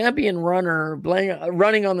champion runner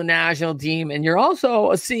running on the national team, and you're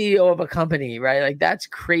also a CEO of a company, right? That's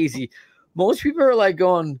crazy. Most people are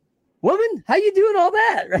going, woman, how you doing all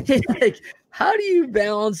that, right? How do you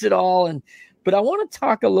balance it all? But I want to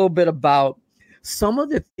talk a little bit about some of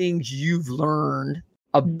the things you've learned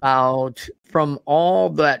about from all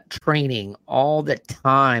that training, all the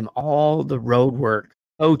time, all the road work,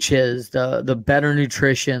 coaches, the better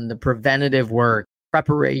nutrition, the preventative work,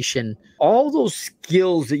 preparation, all those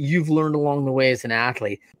skills that you've learned along the way as an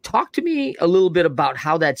athlete. Talk to me a little bit about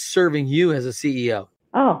how that's serving you as a CEO.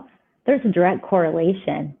 Oh, there's a direct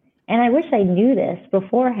correlation. And I wish I knew this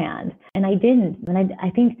beforehand, and I didn't. And I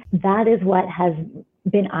think that is what has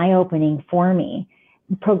been eye-opening for me.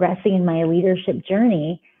 Progressing in my leadership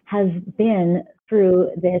journey has been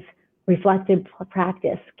through this reflective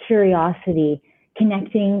practice, curiosity,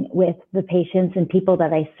 connecting with the patients and people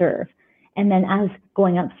that I serve. And then as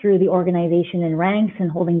going up through the organization in ranks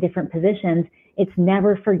and holding different positions, it's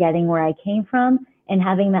never forgetting where I came from and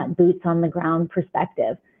having that boots on the ground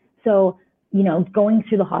perspective. So, going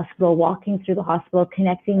through the hospital, walking through the hospital,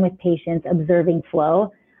 connecting with patients, observing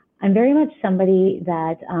flow, I'm very much somebody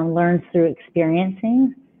that learns through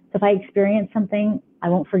experiencing. So if I experience something, I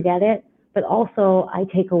won't forget it, but also I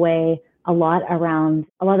take away a lot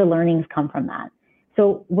of learnings come from that.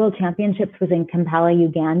 So World Championships was in Kampala,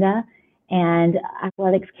 Uganda, and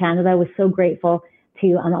Athletics Canada was so grateful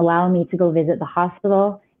to allow me to go visit the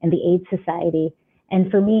hospital and the AIDS Society.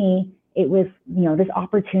 And for me, it was, this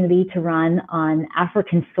opportunity to run on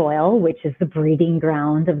African soil, which is the breeding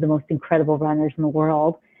ground of the most incredible runners in the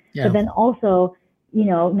world. Yeah. But then also,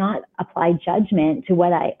 not apply judgment to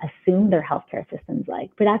what I assume their healthcare system's like,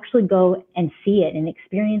 but actually go and see it and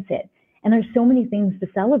experience it. And there's so many things to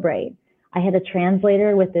celebrate. I had a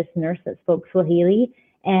translator with this nurse that spoke Swahili,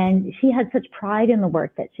 and she had such pride in the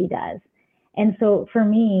work that she does. And so for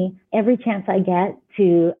me, every chance I get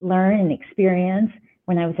to learn and experience,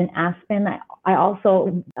 when I was in Aspen, I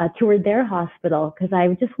also toured their hospital because I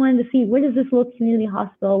just wanted to see, what does this little community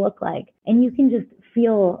hospital look like? And you can just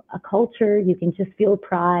feel a culture, you can just feel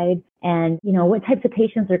pride, and what types of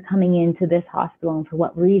patients are coming into this hospital and for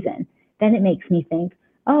what reason. Then it makes me think,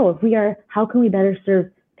 how can we better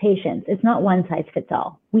serve patients? It's not one size fits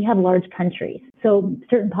all. We have large countries, so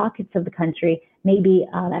certain pockets of the country may be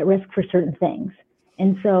at risk for certain things.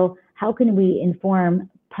 And so how can we inform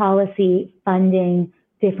policy, funding,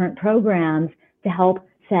 different programs to help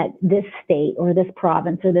set this state or this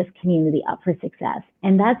province or this community up for success?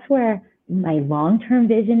 And that's where my long-term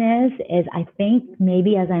vision is I think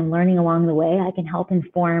maybe as I'm learning along the way, I can help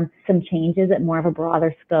inform some changes at more of a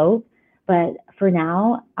broader scope. But for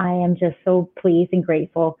now, I am just so pleased and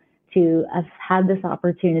grateful to have had this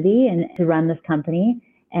opportunity and to run this company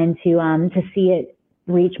and to see it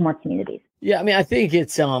reach more communities. Yeah, I mean, I think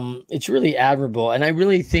it's really admirable. And I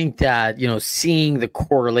really think that, seeing the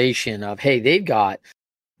correlation of, hey, they've got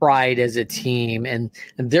pride as a team and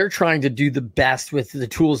they're trying to do the best with the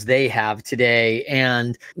tools they have today.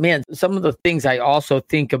 And man, some of the things I also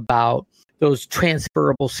think about, those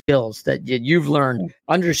transferable skills that you've learned,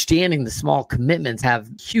 understanding the small commitments have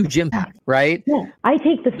huge impact, right? Yeah, I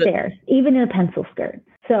take the stairs, even in a pencil skirt.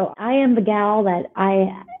 So I am the gal that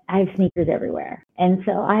I have sneakers everywhere. And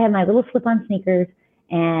so I have my little slip-on sneakers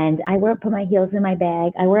and I put my heels in my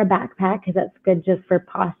bag. I wear a backpack because that's good just for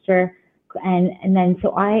posture. And then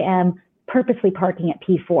so I am purposely parking at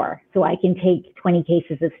P4 so I can take 20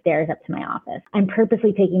 cases of stairs up to my office. I'm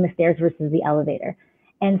purposely taking the stairs versus the elevator.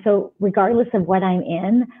 And so regardless of what I'm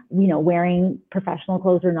in, wearing professional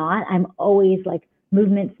clothes or not, I'm always like,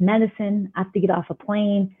 movement's medicine. I have to get off a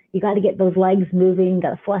plane. You got to get those legs moving,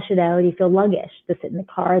 got to flush it out. You feel luggish to sit in the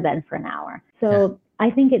car then for an hour. So I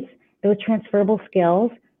think it's those transferable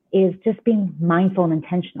skills is just being mindful and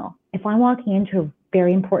intentional. If I'm walking into a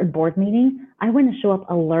very important board meeting, I want to show up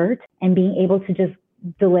alert and being able to just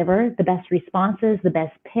deliver the best responses, the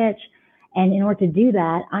best pitch. And in order to do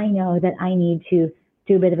that, I know that I need to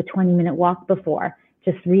do a bit of a 20-minute walk before,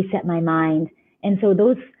 just reset my mind. And so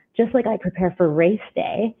those, just like I prepare for race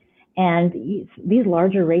day, and these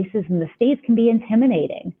larger races in the States can be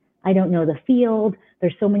intimidating. I don't know the field.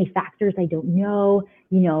 There's so many factors I don't know.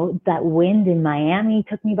 That wind in Miami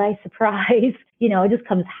took me by surprise. It just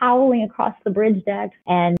comes howling across the bridge deck,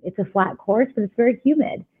 and it's a flat course, but it's very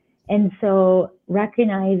humid. And so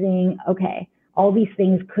recognizing, okay, all these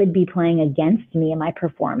things could be playing against me in my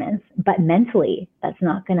performance, but mentally, that's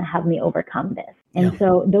not going to have me overcome this. And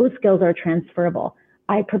so those skills are transferable.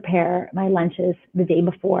 I prepare my lunches the day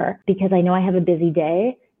before because I know I have a busy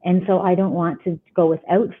day. And so I don't want to go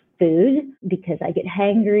without food because I get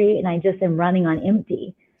hangry and I just am running on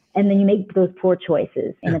empty. And then you make those poor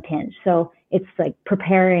choices in a pinch. So it's like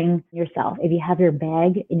preparing yourself. If you have your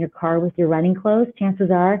bag in your car with your running clothes, chances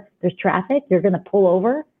are there's traffic, you're going to pull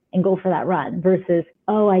over and go for that run versus,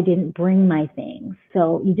 oh, I didn't bring my things.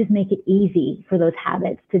 So you just make it easy for those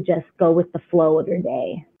habits to just go with the flow of your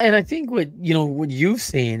day. And I think what you've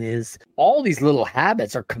seen is all these little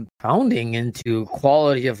habits are compounding into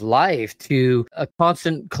quality of life, to a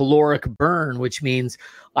constant caloric burn, which means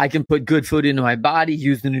I can put good food into my body,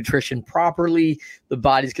 use the nutrition properly. The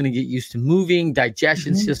body's going to get used to moving,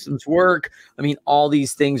 digestion systems work. I mean, all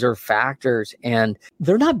these things are factors and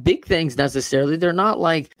they're not big things necessarily. They're not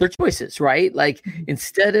like, they're choices, right? Like in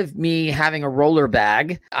instead of me having a roller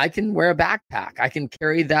bag, I can wear a backpack. I can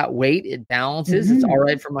carry that weight. It balances. It's all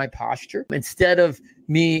right for my posture. Instead of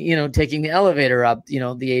me, taking the elevator up,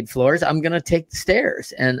 the 8 floors, I'm going to take the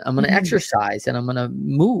stairs and I'm going to exercise and I'm going to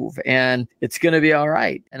move and it's going to be all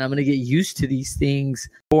right. And I'm going to get used to these things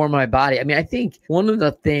for my body. I mean, I think one of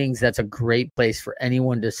the things that's a great place for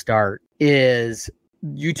anyone to start is,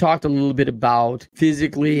 you talked a little bit about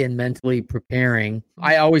physically and mentally preparing.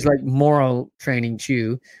 I always like moral training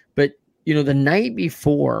too, but the night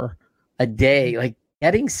before a day, like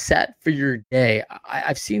getting set for your day.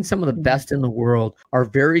 I've seen some of the best in the world are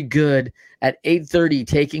very good at 8:30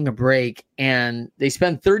 taking a break, and they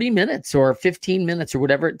spend 30 minutes or 15 minutes or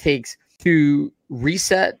whatever it takes to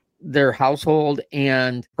reset their household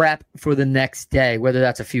and prep for the next day, whether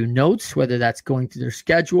that's a few notes, whether that's going through their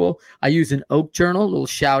schedule. I use an Oak Journal, a little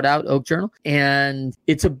shout out Oak Journal, and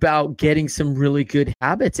it's about getting some really good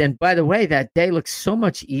habits. And by the way, that day looks so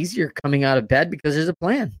much easier coming out of bed because there's a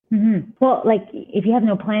plan. Well, like if you have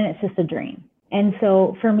no plan, it's just a dream. And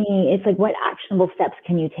so for me, it's like, what actionable steps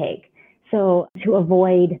can you take? So to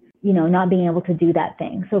avoid, not being able to do that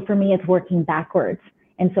thing. So for me, it's working backwards.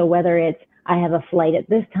 And so whether it's, I have a flight at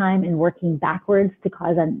this time and working backwards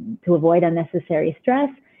to avoid unnecessary stress.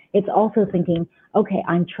 It's also thinking, okay,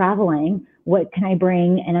 I'm traveling. What can I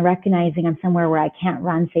bring? And recognizing I'm somewhere where I can't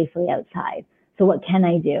run safely outside. So what can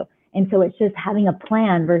I do? And so it's just having a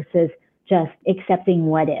plan versus just accepting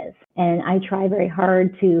what is. And I try very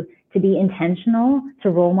hard to be intentional, to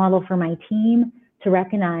role model for my team, to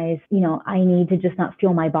recognize, I need to just not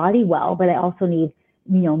feel my body well, but I also need,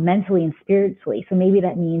 mentally and spiritually. So maybe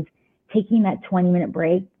that means taking that 20-minute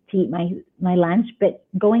break to eat my lunch, but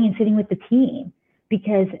going and sitting with the team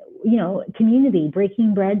because, community,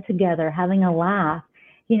 breaking bread together, having a laugh,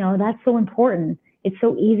 that's so important. It's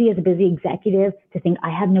so easy as a busy executive to think, I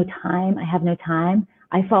have no time.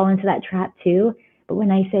 I fall into that trap too. But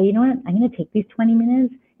when I say, you know what, I'm going to take these 20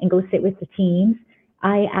 minutes and go sit with the teams,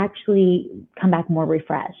 I actually come back more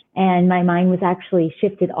refreshed. And my mind was actually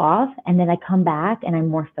shifted off. And then I come back and I'm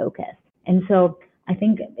more focused. And so I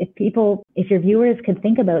think if your viewers could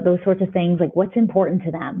think about those sorts of things, like what's important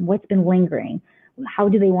to them, what's been lingering, how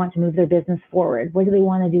do they want to move their business forward? What do they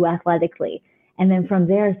want to do athletically? And then from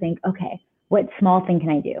there, think, okay, what small thing can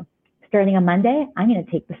I do? Starting on Monday, I'm going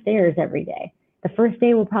to take the stairs every day. The first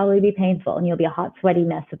day will probably be painful and you'll be a hot, sweaty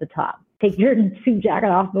mess at the top. Take your suit jacket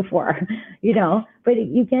off before, but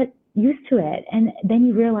you get used to it. And then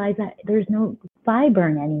you realize that there's no thigh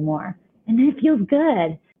burn anymore. And then it feels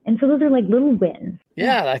good. And so those are like little wins.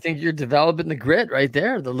 Yeah, I think you're developing the grit right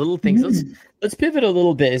there, the little things. Let's pivot a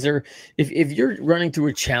little bit. Is there, if you're running through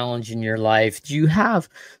a challenge in your life, do you have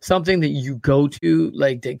something that you go to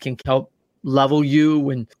like that can help level you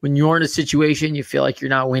when you're in a situation you feel like you're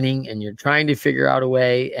not winning and you're trying to figure out a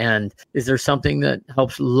way? And is there something that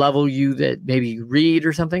helps level you that maybe you read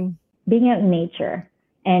or something? Being out in nature.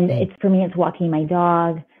 And for me, it's walking my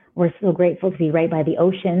dog. We're so grateful to be right by the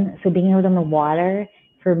ocean. So being out on the water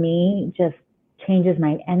for me just changes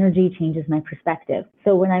my energy, changes my perspective.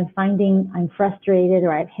 So when I'm finding I'm frustrated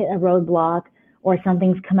or I've hit a roadblock or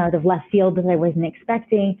something's come out of left field that I wasn't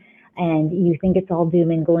expecting and you think it's all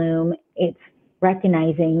doom and gloom, it's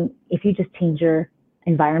recognizing if you just change your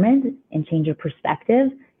environment and change your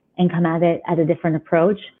perspective and come at it at a different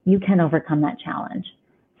approach, you can overcome that challenge.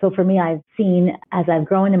 So for me, I've seen as I've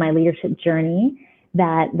grown in my leadership journey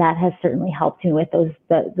that has certainly helped me with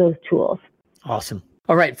those tools. Awesome.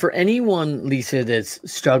 All right. For anyone, Lisa, that's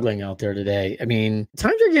struggling out there today, I mean,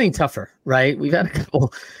 times are getting tougher, right? We've had a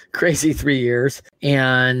couple crazy 3 years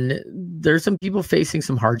and there's some people facing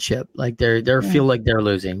some hardship, like they feel like they're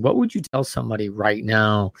losing. What would you tell somebody right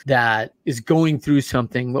now that is going through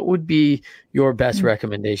something? What would be your best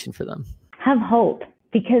recommendation for them? Have hope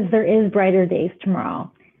because there is brighter days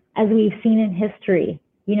tomorrow. As we've seen in history,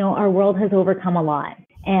 our world has overcome a lot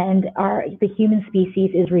and the human species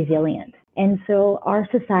is resilient. And so our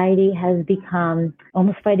society has become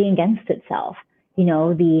almost fighting against itself.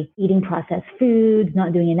 The eating processed foods,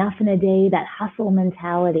 not doing enough in a day, that hustle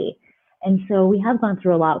mentality. And so we have gone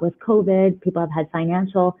through a lot with COVID. People have had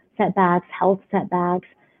financial setbacks, health setbacks.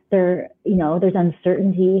 There's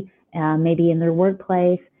uncertainty, maybe in their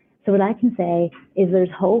workplace. So what I can say is there's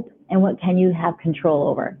hope. And what can you have control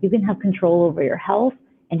over? You can have control over your health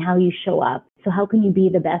and how you show up. So how can you be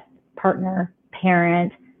the best partner,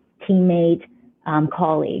 parent, teammate,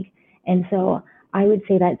 colleague? And so I would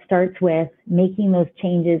say that starts with making those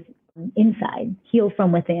changes inside, heal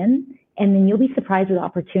from within, and then you'll be surprised with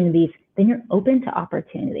opportunities. Then you're open to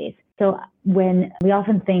opportunities. So when we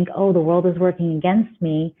often think, oh, the world is working against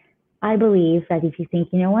me, I believe that if you think,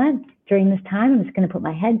 you know what, during this time, I'm just going to put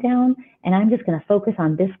my head down and I'm just going to focus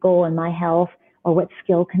on this goal in my health, or what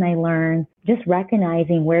skill can I learn, just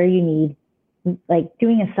recognizing where you need, like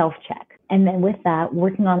doing a self-check. And then with that,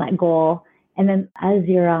 working on that goal. And then as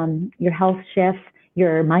your health shifts,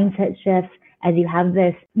 your mindset shifts, as you have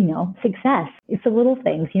this, success, it's the little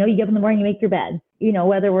things, you get up in the morning, you make your bed,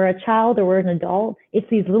 whether we're a child or we're an adult, it's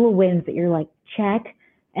these little wins that you're like, check.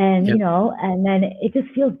 And, Yep. And then it just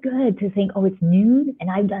feels good to think, oh, it's noon and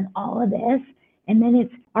I've done all of this. And then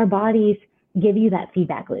it's our bodies give you that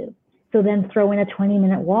feedback loop. So then throw in a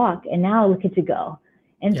 20-minute walk and now look at you go.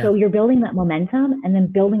 And so you're building that momentum and then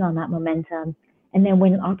building on that momentum. And then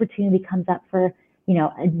when an opportunity comes up for,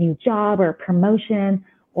 a new job or a promotion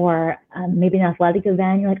or maybe an athletic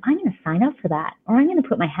event, you're like, I'm going to sign up for that, or I'm going to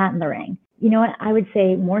put my hat in the ring. You know what? I would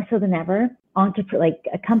say more so than ever,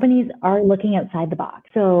 companies are looking outside the box.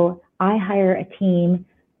 So I hire a team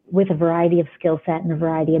with a variety of skill set and a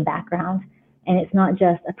variety of backgrounds. And it's not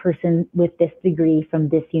just a person with this degree from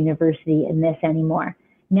this university and this anymore.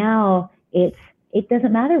 Now it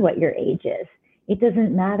doesn't matter what your age is. It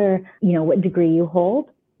doesn't matter, what degree you hold,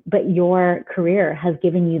 but your career has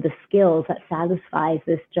given you the skills that satisfies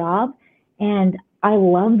this job. And I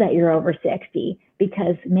love that you're over 60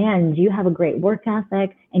 because, man, you have a great work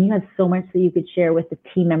ethic and you have so much that you could share with the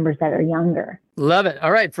team members that are younger. Love it.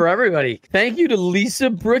 All right, for everybody. Thank you to Lisa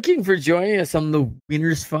Brooking for joining us on the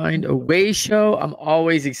Winners Find a Way show. I'm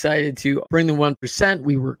always excited to bring the 1%.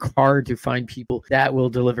 We work hard to find people that will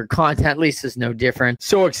deliver content. Lisa's no different.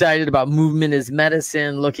 So excited about movement as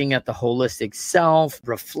medicine, looking at the holistic self,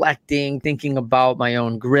 reflecting, thinking about my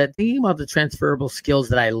own grit, thinking about the transferable skills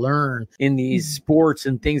that I learn in these sports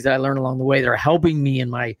and things that I learn along the way that are helping me in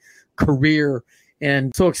my career.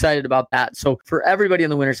 And so excited about that. So for everybody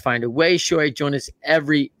on the Winners Find a Way show, join us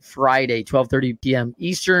every Friday, 12:30 p.m.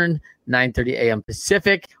 Eastern, 9:30 a.m.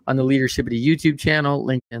 Pacific on the Leadershipity YouTube channel,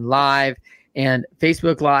 LinkedIn Live, and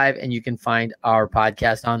Facebook Live. And you can find our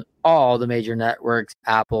podcast on all the major networks,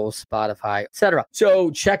 Apple, Spotify, etc.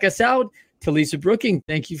 So check us out. To Lisa Brooking,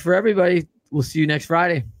 thank you for everybody. We'll see you next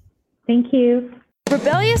Friday. Thank you.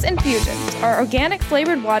 Rebellious Infusions are organic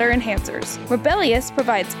flavored water enhancers. Rebellious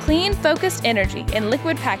provides clean, focused energy in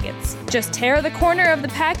liquid packets. Just tear the corner of the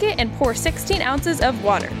packet and pour 16 ounces of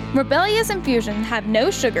water. Rebellious Infusions have no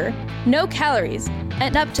sugar, no calories,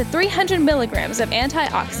 and up to 300 milligrams of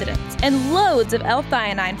antioxidants and loads of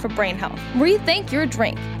L-theanine for brain health. Rethink your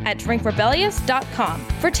drink at drinkrebellious.com.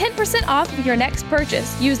 For 10% off of your next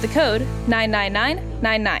purchase, use the code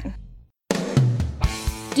 99999.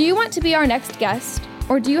 Do you want to be our next guest?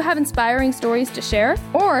 Or do you have inspiring stories to share?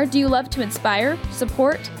 Or do you love to inspire,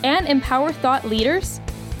 support, and empower thought leaders?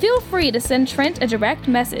 Feel free to send Trent a direct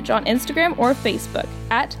message on Instagram or Facebook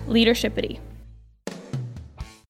at Leadershipity.